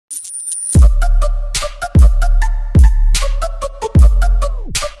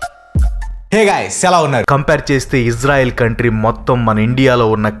Hey guys ఎలా ఉన్నారు? Compare చేస్తే ఇజ్రాయెల్ కంట్రీ మొత్తం మన ఇండియాలో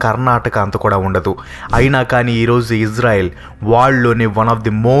ఉన్న కర్ణాటక అంత కూడా ఉండదు. అయినా కానీ ఈరోజు Israel వరల్డ్లోనే one of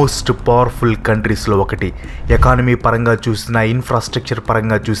the most powerful కంట్రీస్లో ఒకటి. ఎకానమీ పరంగా చూసినా, ఇన్ఫ్రాస్ట్రక్చర్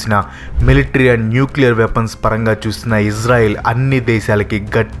పరంగా చూసినా, మిలిటరీ అండ్ న్యూక్లియర్ వెపన్స్ పరంగా చూసినా ఇజ్రాయెల్ అన్ని దేశాలకి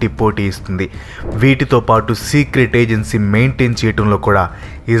గట్టి పోటీ ఇస్తుంది. వీటితో పాటు సీక్రెట్ ఏజెన్సీ మెయింటైన్ చేయడంలో కూడా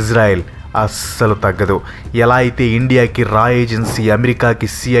ఇజ్రాయెల్ అస్సలు తగ్గదు. ఎలా అయితే ఇండియాకి రా ఏజెన్సీ, అమెరికాకి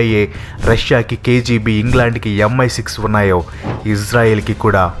CIA, రష్యాకి KGB, ఇంగ్లాండ్కి MI6 ఉన్నాయో ఇజ్రాయెల్కి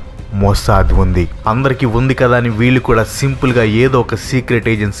కూడా మొసాద్ ఉంది. అందరికీ ఉంది కదా అని వీళ్ళు కూడా సింపుల్గా ఏదో ఒక సీక్రెట్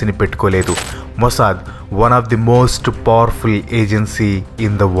ఏజెన్సీని పెట్టుకోలేదు. Mossad one of the most powerful agency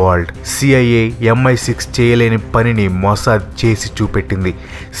in the world. CIA, MI6 చేయలేని పనిని మొసాద్ చేసి చూపెట్టింది.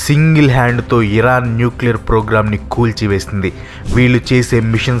 సింగిల్ హ్యాండ్తో ఇరాన్ న్యూక్లియర్ ప్రోగ్రామ్ని కూల్చివేసింది. వీళ్ళు చేసే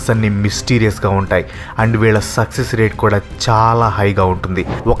మిషన్స్ అన్ని మిస్టీరియస్గా ఉంటాయి అండ్ వీళ్ళ సక్సెస్ రేట్ కూడా చాలా హైగా ఉంటుంది.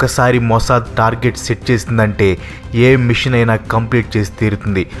 ఒకసారి మొసాద్ టార్గెట్ సెట్ చేసిందంటే ఏ మిషన్ అయినా కంప్లీట్ చేసి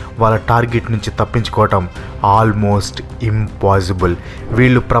తీరుతుంది. వాళ్ళ టార్గెట్ నుంచి తప్పించుకోవటం ఆల్మోస్ట్ ఇంపాసిబుల్.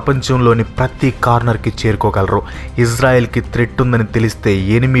 వీళ్ళు ప్రపంచంలోని ప్రతి కార్నర్కి చేరుకోగలరు. ఇజ్రాయెల్కి థ్రెట్ ఉందని తెలిస్తే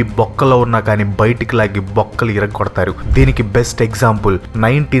ఎనిమి బొక్కలో ఉన్నా కానీ బయటికి లాగి బొక్కలు ఇరగొడతారు. దీనికి బెస్ట్ ఎగ్జాంపుల్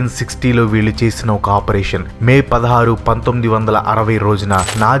 1960లో వీళ్ళు చేసిన ఒక ఆపరేషన్. మే 16, 1960 రోజున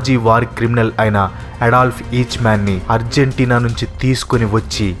నాజీ వార్ క్రిమినల్ అయిన అడాల్ఫ్ ఈచ్మ్యాన్ని అర్జెంటీనా నుంచి తీసుకుని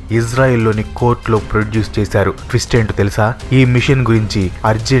వచ్చి ఇజ్రాయెల్లోని కోర్టులో ప్రొడ్యూస్ చేశారు. ట్విస్ట్ ఏంటో తెలుసా? ఈ మిషన్ గురించి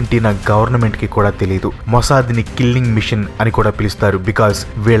అర్జెంటీనా గవర్నమెంట్కి కూడా తెలియదు. మొసాద్ని కిల్లింగ్ మిషన్ అని కూడా పిలుస్తారు. బికాస్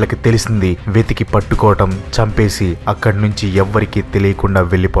వీళ్ళకి తెలిసింది వెతికి పట్టుకోవటం, చంపేసి అక్కడి నుంచి ఎవ్వరికీ తెలియకుండా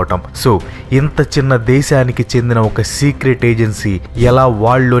వెళ్ళిపోవటం. సో ఇంత చిన్న దేశానికి చెందిన ఒక సీక్రెట్ ఏజెన్సీ ఎలా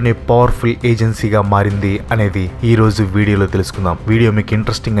వరల్డ్లోనే పవర్ఫుల్ ఏజెన్సీగా మారింది అనేది ఈ రోజు వీడియోలో తెలుసుకుందాం. వీడియో మీకు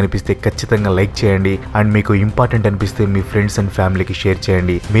ఇంట్రెస్టింగ్ అనిపిస్తే ఖచ్చితంగా లైక్ చేయండి అండ్ మీకు ఇంపార్టెంట్ అనిపిస్తే మీ ఫ్రెండ్స్ అండ్ ఫ్యామిలీకి షేర్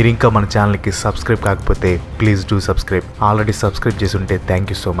చేయండి. మీరు ఇంకా మన ఛానల్కి సబ్స్క్రైబ్ కాకపోతే please do subscribe. Already subscribe చేసి ఉంటే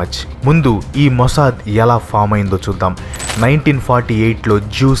థ్యాంక్ యూ సో మచ్. ముందు ఈ మొసాద్ ఎలా ఫామ్ అయిందో చూద్దాం. 1948లో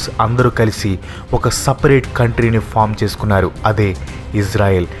జ్యూస్ అందరూ కలిసి ఒక సపరేట్ కంట్రీని ఫామ్ చేసుకున్నారు, అదే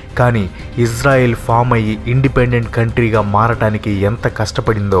ఇజ్రాయెల్. కానీ ఇజ్రాయెల్ ఫామ్ అయ్యి ఇండిపెండెంట్ కంట్రీగా మారటానికి ఎంత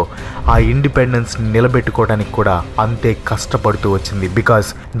కష్టపడిందో ఆ ఇండిపెండెన్స్ నిలబెట్టుకోవడానికి కూడా అంతే కష్టపడుతూ వచ్చింది. బికాస్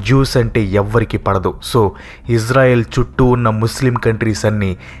జ్యూస్ అంటే ఎవ్వరికి పడదు. సో ఇజ్రాయెల్ చుట్టూ ఉన్న ముస్లిం కంట్రీస్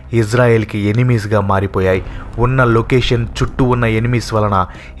అన్నీ ఇజ్రాయెల్కి ఎనిమీస్గా మారిపోయాయి. ఉన్న లొకేషన్, చుట్టూ ఉన్న ఎనిమీస్ వలన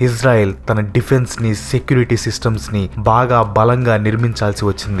ఇజ్రాయెల్ తన డిఫెన్స్ని, సెక్యూరిటీ సిస్టమ్స్ని బాగా బలంగా నిర్మించాల్సి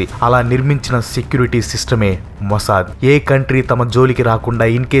వచ్చింది. అలా నిర్మించిన సెక్యూరిటీ సిస్టమే మొసాద్. ఏ కంట్రీ తమ జోలికి రాకుండా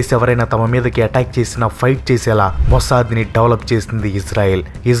ఇన్ కేస్ ఎవరైనా తమ మీదకి అటాక్ చేసినా ఫైట్ చేసేలా మొసాద్ని డెవలప్ చేసింది ఇజ్రాయెల్.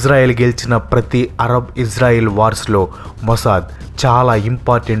 ఇజ్రాయెల్ గెలిచిన ప్రతి అరబ్ ఇజ్రాయెల్ వార్స్ లో మొసాద్ చాలా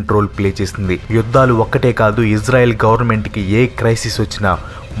ఇంపార్టెంట్ రోల్ ప్లే చేసింది. యుద్ధాలు ఒక్కటే కాదు, ఇజ్రాయెల్ గవర్నమెంట్కి ఏ క్రైసిస్ వచ్చినా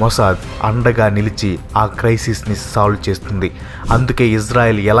మొసాద్ అండగా నిలిచి ఆ క్రైసిస్ని సాల్వ్ చేస్తుంది. అందుకే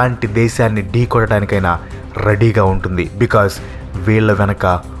ఇజ్రాయెల్ ఎలాంటి దేశాన్ని ఢీకొనడానికైనా రెడీగా ఉంటుంది. బికాస్ వీళ్ళ వెనక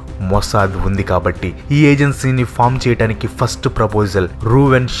మొసాద్ ఉంది కాబట్టి. ఈ ఏజెన్సీని ఫామ్ చేయడానికి ఫస్ట్ ప్రపోజల్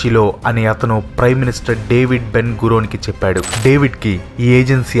రూవెన్ షిలో అనే అతను ప్రైమ్ మినిస్టర్ డేవిడ్ బెన్ గురోన్కి చెప్పాడు. డేవిడ్కి ఈ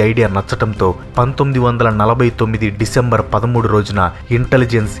ఏజెన్సీ ఐడియా నచ్చటంతో 1949 డిసెంబర్ 13 రోజున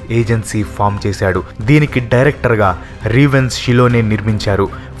ఇంటెలిజెన్స్ ఏజెన్సీ ఫామ్ చేశాడు. దీనికి డైరెక్టర్గా రీవెన్స్ షిలోనే నిర్మించారు.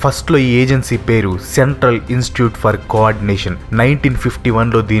 ఫస్ట్లో ఈ ఏజెన్సీ పేరు సెంట్రల్ ఇన్స్టిట్యూట్ ఫర్ కోఆర్డినేషన్.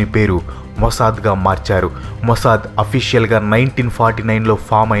 1951లో దీని పేరు మొసాద్గా మార్చారు. మొసాద్ అఫీషియల్గా 1949లో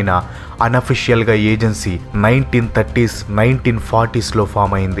ఫామ్ అయిన అన్అఫీషియల్గా ఏజెన్సీ 1930s, 1940sలో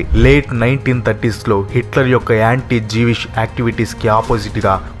ఫామ్ అయింది. లేట్ 1930sలో హిట్లర్ యొక్క యాంటీ జీవిష్ యాక్టివిటీస్కి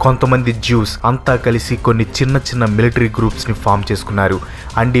ఆపోజిట్గా కొంతమంది జ్యూస్ అంతా కలిసి కొన్ని చిన్న చిన్న మిలిటరీ గ్రూప్స్ని ఫామ్ చేసుకున్నారు.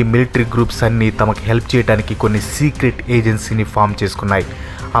 అండ్ ఈ మిలిటరీ గ్రూప్స్ అన్నీ తమకు హెల్ప్ చేయడానికి కొన్ని సీక్రెట్ ఏజెన్సీని ఫామ్ చేసుకున్నాయి.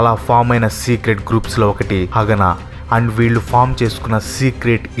 అలా ఫామ్ అయిన సీక్రెట్ గ్రూప్స్లో ఒకటి హగనా. అండ్ వీళ్ళు ఫామ్ చేసుకున్న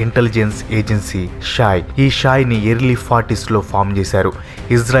సీక్రెట్ ఇంటెలిజెన్స్ ఏజెన్సీ షాయ్. ఈ షాయ్ని ఎర్లీ 40sలో ఫామ్ చేశారు.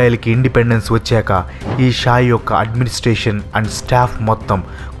 ఇజ్రాయెల్కి ఇండిపెండెన్స్ వచ్చాక ఈ షాయ్ యొక్క అడ్మినిస్ట్రేషన్ అండ్ స్టాఫ్ మొత్తం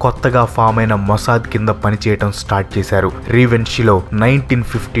కొత్తగా ఫామ్ అయిన మొసాద్ కింద పనిచేయడం స్టార్ట్ చేశారు. రీవెన్ షిలో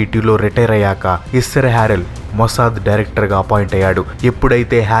 1952లో రిటైర్ అయ్యాక ఇస్సర్ హ్యారెల్ మొసాద్ డైరెక్టర్గా అపాయింట్ అయ్యాడు.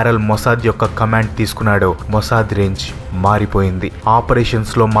 ఎప్పుడైతే హ్యారెల్ మొసాద్ యొక్క కమాండ్ తీసుకున్నాడో మొసాద్ రేంజ్ మారిపోయింది.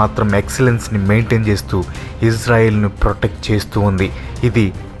 ఆపరేషన్స్లో మాత్రం ఎక్సలెన్స్ని మెయింటైన్ చేస్తూ ఇజ్రాయెల్ను ప్రొటెక్ట్ చేస్తూ ఉంది. ఇది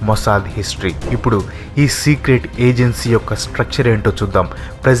మొసాద్ హిస్టరీ. ఇప్పుడు ఈ సీక్రెట్ ఏజెన్సీ యొక్క స్ట్రక్చర్ ఏంటో చూద్దాం.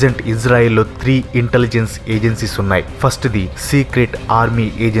 ప్రెజెంట్ ఇజ్రాయెల్లో 3 ఇంటెలిజెన్స్ ఏజెన్సీస్ ఉన్నాయి. ఫస్ట్ది సీక్రెట్ ఆర్మీ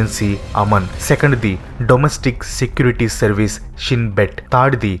ఏజెన్సీ అమన్, సెకండ్ది domestic security service Shin bet,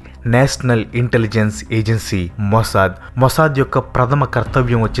 థర్డ్ది national intelligence agency Mossad. Mossad యొక్క ప్రథమ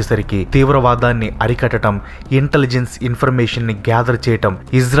కర్తవ్యం వచ్చేసరికి తీవ్రవాదాన్ని అరికట్టడం, ఇంటెలిజెన్స్ ఇన్ఫర్మేషన్ ని గ్యాదర్ చేయటం,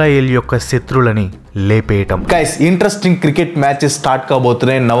 ఇజ్రాయెల్ యొక్క శత్రువులని లేపేయటం. Guys, interesting cricket matches start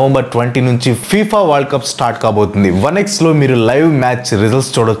కాబోతున్నాయి. నవంబర్ 20 నుంచి ఫీఫా వరల్డ్ కప్ స్టార్ట్ కాబోతుంది. 1x లో మీరు లైవ్ మ్యాచ్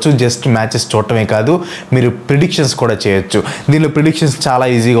రిజల్ట్స్ చూడొచ్చు. జస్ట్ మ్యాచెస్ చూడటమే కాదు, మీరు ప్రిడిక్షన్స్ కూడా చేయొచ్చు. దీనిలో ప్రిడిక్షన్స్ చాలా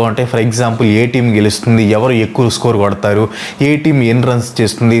ఈజీగా ఉంటాయి. ఫర్ ఎగ్జాంపుల్, ఏ టీం గెలుస్తుంది, ఎవరు ఎక్కువ స్కోర్ కొడతారు, ఏ టీం ఎన్ని రన్స్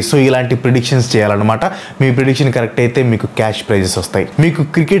చేస్తుంది, సో ఇలాంటి ప్రిడిక్షన్స్ చేయాలన్నమాట. మీ ప్రిడిక్షన్ కరెక్ట్ అయితే మీకు క్యాష్ ప్రైజెస్ వస్తాయి. మీకు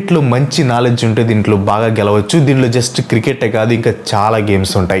క్రికెట్లో మంచి నాలెడ్జ్ ఉంటే దీంట్లో బాగా గెలవచ్చు. దీనిలో జస్ట్ క్రికెటే కాదు, ఇంకా చాలా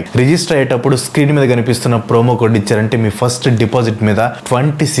గేమ్స్ ఉంటాయి. రిజిస్టర్ అయ్యేటప్పుడు స్క్రీన్ మీద కనిపిస్తున్న ప్రోమో కోడ్ ఇచ్చారంటే మీ ఫస్ట్ డిపాజిట్ మీద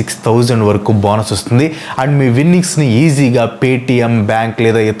 26,000 వరకు బోనస్ వస్తుంది. అండ్ మీ విన్నింగ్స్ ని ఈజీగా పేటిఎం, బ్యాంక్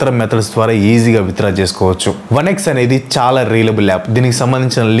లేదా ఇతర మెథడ్స్ ద్వారా ఈజీగా విత్డ్రా చేసుకోవచ్చు. 1x అనేది చాలా రీలబుల్ యాప్. దీనికి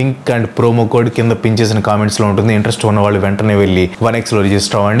సంబంధించిన లింక్ అండ్ ప్రోమో కోడ్ కింద పిన్ చేసిన కామెంట్స్ లో ఉంటుంది. ఇంట్రెస్ట్ ఉన్న వాళ్ళు వెంటనే వెళ్ళి 1x లో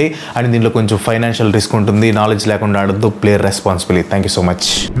రిజిస్టర్ అవ్వండి. అండ్ దీనిలో కొంచెం ఫైనాన్షియల్ రిస్క్ ఉంటుంది. నాలెడ్జ్ లేకుండా ఆడద్దు. Player responsibility. Thank you so much.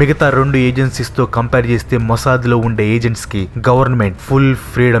 మిగతా 2 ఏజెన్సీస్ తో కంపేర్ చేస్తే మొసాద్ లో ఉండే ఏజెంట్స్ కి గవర్నమెంట్ ఫుల్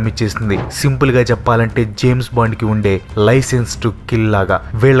ఫ్రీడమ్ ఇచ్చేసింది. సింపుల్ గా చెప్పాలంటే జేమ్స్ బాండ్ కి ఉండే లైసెన్స్ టు కిల్ లాగా.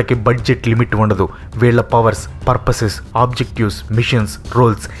 వీళ్ళకి బడ్జెట్ లిమిట్ ఉండదు. వీళ్ళ powers, purposes, objectives, machines,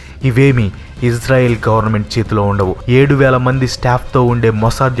 roles ఇవేమి ఇజ్రాయెల్ గవర్నమెంట్ చేతిలో ఉండవు. 7,000 మంది స్టాఫ్ తో ఉండే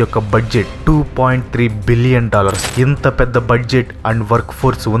మొసాద్ యొక్క బడ్జెట్ $2.3 బిలియన్. ఇంత పెద్ద బడ్జెట్ అండ్ వర్క్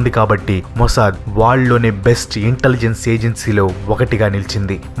ఫోర్స్ ఉంది కాబట్టి మొసాద్ వాళ్ళలోనే బెస్ట్ ఇంటెలిజెన్స్ ఏజెన్సీలో ఒకటిగా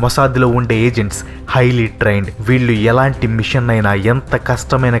నిలిచింది. మొసాద్ లో ఉండే ఏజెంట్స్ హైలీ ట్రైన్డ్. వీళ్ళు ఎలాంటి మిషన్ అయినా, ఎంత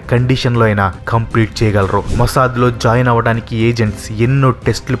కష్టమైన కండిషన్ లో అయినా కంప్లీట్ చేయగలరు. మొసాద్ లో జాయిన్ అవ్వడానికి ఏజెంట్స్ ఎన్నో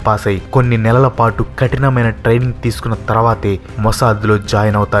టెస్టులు పాస్ అయి కొన్ని నెలల పాటు కఠినమైన ట్రైనింగ్ తీసుకున్న తర్వాతే మొసాద్ లో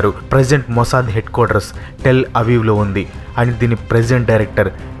జాయిన్ అవుతారు. Present Mossad head quarters Tel Aviv లో ఉంది. అండ్ దీని ప్రెజెంట్ డైరెక్టర్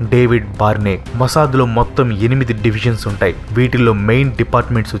డేవిడ్ బార్నే. మొసాద్లో మొత్తం 8 డివిజన్స్ ఉంటాయి. వీటిల్లో మెయిన్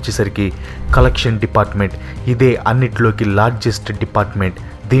డిపార్ట్మెంట్స్ వచ్చేసరికి కలెక్షన్ డిపార్ట్మెంట్. ఇదే అన్నిటిలోకి లార్జెస్ట్ డిపార్ట్మెంట్.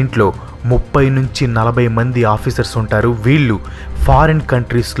 దీంట్లో 30 నుంచి 40 మంది ఆఫీసర్స్ ఉంటారు. వీళ్ళు ఫారిన్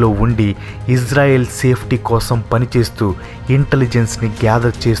కంట్రీస్లో ఉండి ఇజ్రాయెల్ సేఫ్టీ కోసం పనిచేస్తూ ఇంటెలిజెన్స్ని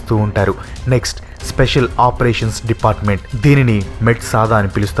గ్యాదర్ చేస్తూ ఉంటారు. Next special operations department. దీనిని మెట్సాదా అని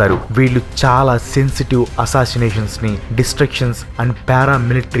పిలుస్తారు. వీళ్ళు చాలా సెన్సిటివ్ అసాసినేషన్స్ ని, డిస్ట్రక్షన్స్ అండ్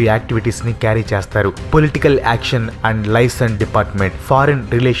పారామిలిటరీ యాక్టివిటీస్ ని క్యారీ చేస్తారు. Political action and licence department foreign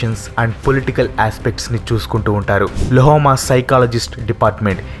relations and political aspects ని చూసుకుంటూ ఉంటారు. లొహోమా సైకాలజిస్ట్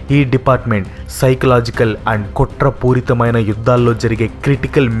డిపార్ట్మెంట్. ఈ డిపార్ట్మెంట్ సైకలాజికల్ అండ్ కుట్రపూరితమైన యుద్ధాల్లో జరిగే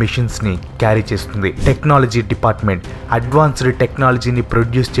క్రిటికల్ మిషన్స్ ని క్యారీ చేస్తుంది. టెక్నాలజీ డిపార్ట్మెంట్ అడ్వాన్స్డ్ టెక్నాలజీని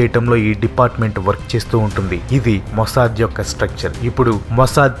ప్రొడ్యూస్ చేయడంలో ఈ డిపార్ట్మెంట్ వర్క్ చేస్తూ ఉంటుంది. ఇది మొసాద్ యొక్క స్ట్రక్చర్. ఇప్పుడు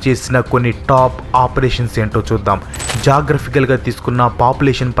మొసాద్ చేసిన కొన్ని టాప్ ఆపరేషన్స్ ఏంటో చూద్దాం. జాగ్రఫికల్ గా తీసుకున్న,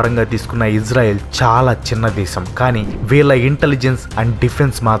 పాపులేషన్ పరంగా తీసుకున్న ఇజ్రాయెల్ చాలా చిన్న దేశం. కానీ వీళ్ళ ఇంటెలిజెన్స్ అండ్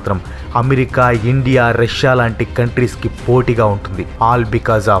డిఫెన్స్ మాత్రం అమెరికా, ఇండియా, రష్యా లాంటి కంట్రీస్ కి పోటీగా ఉంటుంది. All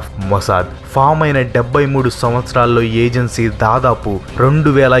because of Mossad. Form అయిన 73 సంవత్సరాల్లో ఏజెన్సీ దాదాపు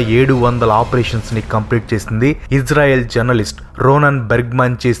 2,700 ఆపరేషన్స్ ని కంప్లీట్ చేసింది. ఇజ్రాయెల్ జర్నలిస్ట్ రోనన్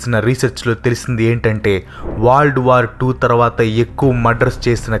బెర్గ్మాన్ చేసిన రీసెర్చ్ లో తెలిసింది ఏంటంటే వరల్డ్ వార్ 2 తర్వాత ఎక్కువ మర్డర్స్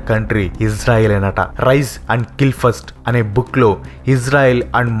చేసిన country Israel అనట. Rise and kill first అనే బుక్ లో ఇజ్రాయెల్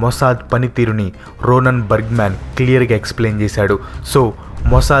అండ్ మొసాద్ పనితీరుని రోనన్ బెర్గ్మాన్ క్లియర్ గా ఎక్స్ప్లెయిన్ చేశాడు. సో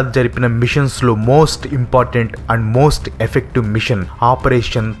మొసాద్ జరిపిన మిషన్స్ లో most important and most effective machine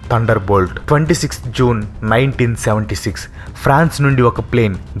operation thunder bolt. 26 June 1976 France నుండి ఒక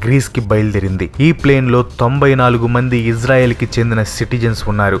ప్లేన్ గ్రీస్ కి బయలుదేరింది. ఈ ప్లేన్ లో 94 మంది ఇజ్రాయెల్ కి చెందిన సిటిజన్స్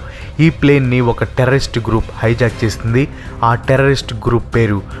ఉన్నారు. ఈ ప్లేన్ ని ఒక టెర్రరిస్ట్ గ్రూప్ హైజాక్ చేసింది. ఆ టెర్రరిస్ట్ గ్రూప్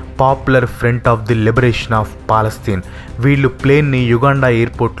పేరు popular front of the liberation of Palestine. వీళ్ళు ప్లేన్ ని యుగాండా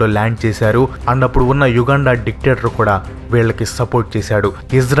ఎయిర్పోర్ట్ లో ల్యాండ్ చేశారు. అండ్ అప్పుడు ఉన్న యుగాండా డిక్టేటర్ కూడా వీళ్ళకి సపోర్ట్ చేశాడు.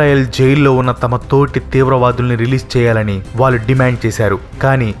 ఇజ్రాయెల్ జైల్లో ఉన్న తమ తోటి తీవ్రవాదుల్ని రిలీజ్ చేయాలని వాళ్ళు డిమాండ్ చేశారు.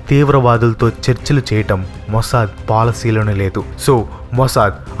 కానీ తీవ్రవాదులతో చర్చలు చేయటం మొసాద్ పాలసీలోనే లేదు. So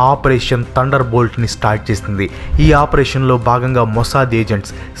Mossad operation thunder bolt ని స్టార్ట్ చేసింది. ఈ ఆపరేషన్ లో భాగంగా మొసాద్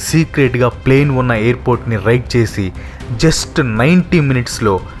ఏజెంట్స్ సీక్రెట్ గా ప్లేన్ ఉన్న ఎయిర్పోర్ట్ ని రైడ్ చేసి జస్ట్ 90 మినిట్స్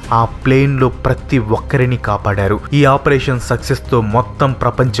లో ఆ ప్లేన్ లో ప్రతి ఒక్కరిని కాపాడారు. ఈ ఆపరేషన్ సక్సెస్ తో మొత్తం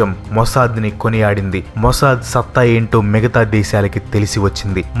ప్రపంచం మొసాద్ ని కొనియాడింది. మొసాద్ సత్తా ఏంటో మిగతా దేశాలకి తెలిసి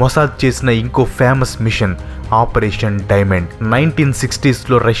వచ్చింది. మొసాద్ చేసిన ఇంకో famous machine operation diamond. 1960s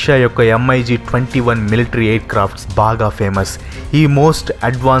లో రష్యా యొక్క MiG-21 మిలిటరీ ఎయిర్ క్రాఫ్ట్స్ బాగా ఫేమస్. ఈ most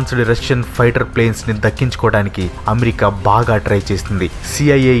advanced Russian fighter planes ని దక్కించుకోవడానికి అమెరికా బాగా ట్రై చేసింది.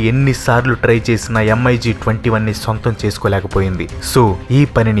 CIA ఎన్నిసార్లు ట్రై చేసినా MiG-21 ని సొంతం చేసుకోలేకపోయింది. సో ఈ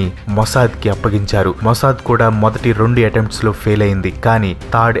పనిని మొసాద్ కి అప్పగించారు. మొసాద్ కూడా మొదటి 2 అటెంప్ట్స్ లో ఫెయిల్ అయింది. కానీ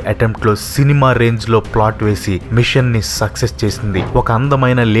థర్డ్ అటెంప్ట్ లో సినిమా రేంజ్ లో ప్లాట్ వేసి మిషన్ ని సక్సెస్ చేసింది. ఒక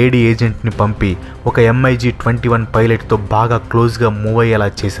అందమైన లేడీ ఏజెంట్ ని పంపి ఒక MiG-21 పైలట్ తో బాగా క్లోజ్ గా మూవ్ అయ్యేలా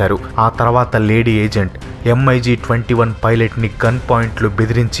చేశారు. ఆ తర్వాత లేడీ ఏజెంట్ MiG-21 పైలట్ ని గన్ పాయింట్ లో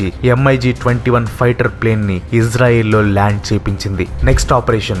బెదిరించి MiG-21 ఫైటర్ ప్లేన్ ని ఇజ్రాయెల్లో land చేపించింది. Next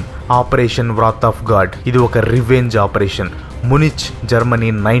operation wrath of God. ఇది ఒక రివెంజ్ ఆపరేషన్. Munich, Germany,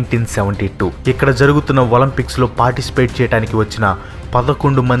 1972. ఇక్కడ జరుగుతున్న ఒలింపిక్స్ లో పార్టిసిపేట్ చేయడానికి వచ్చిన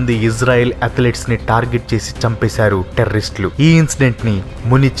 11 మంది ఇజ్రాయెల్ అథ్లెట్స్ ని టార్గెట్ చేసి చంపేశారు టెర్రరిస్టులు. ఈ ఇన్సిడెంట్ ని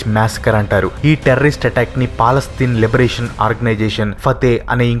మునిచ్ మ్యాసకర్ అంటారు. ఈ టెర్రరిస్ట్ అటాక్ ని పాలస్తీన్ లిబరేషన్ ఆర్గనైజేషన్ ఫతే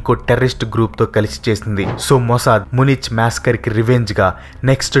అనే ఇంకో టెర్రరిస్ట్ గ్రూప్ తో కలిసి చేసింది. సో మొసాద్ మునిచ్ మ్యాసకర్ కి రివెంజ్ గా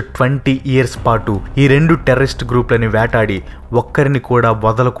నెక్స్ట్ 20 years పాటు ఈ 2 టెర్రరిస్ట్ గ్రూప్లని వేటాడి ఒక్కరిని కూడా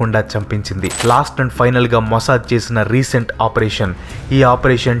వదలకుండా చంపించింది. లాస్ట్ అండ్ ఫైనల్ గా మొసాద్ చేసిన రీసెంట్ ఆపరేషన్. ఈ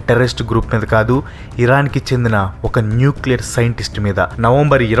ఆపరేషన్ టెర్రరిస్ట్ గ్రూప్ మీద కాదు, ఇరాన్ కి చెందిన ఒక న్యూక్లియర్ సైంటిస్ట్ మీద.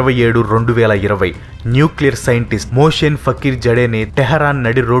 November 27, 2020 nuclear scientist Moshen Fakir జడేని Tehran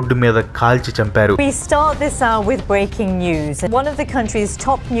నడి రోడ్డు మీద కాల్చి చంపారు. We start this hour with breaking news. One of the country's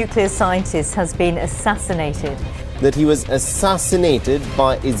top nuclear scientists has been assassinated. That he was assassinated by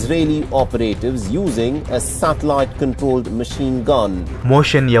Israeli operatives using a satellite-controlled machine gun.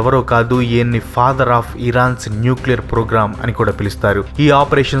 Motion ఎవరో కాదు, ఈయన్ని father of Iran's nuclear programme అని కూడా పిలుస్తారు. ఈ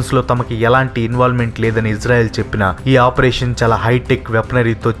operations లో తమకి ఎలాంటి ఇన్వాల్వ్మెంట్ లేదని ఇజ్రాయెల్ చెప్పినా ఈ ఆపరేషన్ చాలా హైటెక్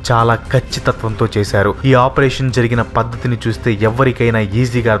వెపనరీతో చాలా ఖచ్చితత్వంతో చేశారు. ఈ ఆపరేషన్ జరిగిన పద్ధతిని చూస్తే ఎవరికైనా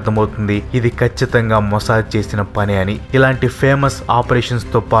ఈజీగా అర్థమవుతుంది ఇది ఖచ్చితంగా మొసాద్ చేసిన పని అని. ఇలాంటి ఫేమస్ ఆపరేషన్స్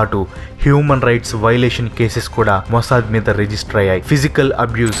తో పాటు హ్యూమన్ రైట్స్ వైలేషన్ కేసెస్ కూడా మొసాద్ మీద రిజిస్టర్ అయ్యాయి. Physical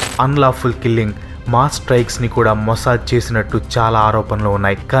abuse, unlawful killing, mass strikes ని కూడా మొసాద్ చేసినట్టు చాలా ఆరోపణలు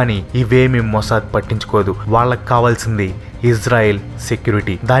ఉన్నాయి. కానీ ఇవేమి మొసాద్ పట్టించుకోదు. వాళ్ళకి కావాల్సింది ఇజ్రాయెల్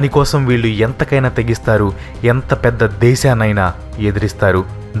సెక్యూరిటీ. దానికోసం వీళ్ళు ఎంతకైనా తెగిస్తారు, ఎంత పెద్ద దేశానైనా ఎదిరిస్తారు.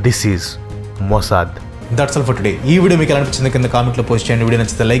 This is Mossad. That's all for today. ఈ వీడియో మీకు ఎలా అనిపించింది కింద కామెంట్లో పోస్ట్ చేయండి. వీడియో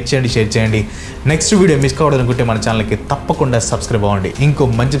నచ్చితే లైక్ చేయండి, షేర్ చేయండి. నెక్స్ట్ వీడియో మిస్ కావాలనుకుంటే మన ఛానల్కి తప్పకుండా సబ్స్క్రైబ్ అవ్వండి. ఇంకో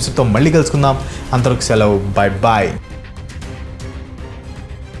మంచి ఎపిసోడ్తో మళ్ళీ కలుసుకుందాం. అంతవరకు సెలవు. Bye bye.